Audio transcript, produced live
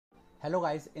Hello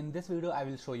guys, in this video I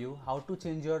will show you how to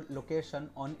change your location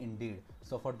on Indeed.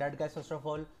 So for that guys, first of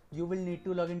all you will need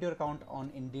to log into your account on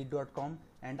indeed.com,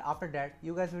 and after that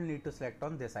you guys will need to select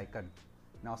on this icon.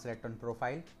 Now select on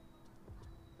profile.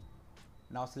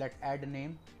 Now select add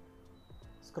name.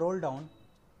 Scroll down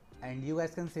and you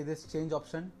guys can see this change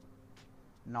option.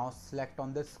 Now select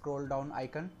on this scroll down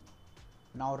icon.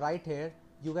 Now right here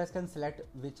you guys can select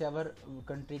whichever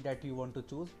country that you want to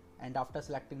choose, and after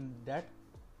selecting that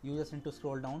you just need to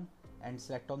scroll down and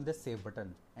select on this save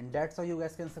button, and that's how you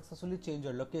guys can successfully change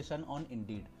your location on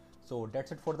Indeed. So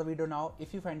that's it for the video. Now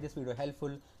if you find this video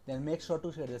helpful, then make sure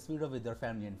to share this video with your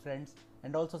family and friends,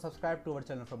 and also subscribe to our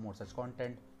channel for more such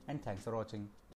content, and thanks for watching.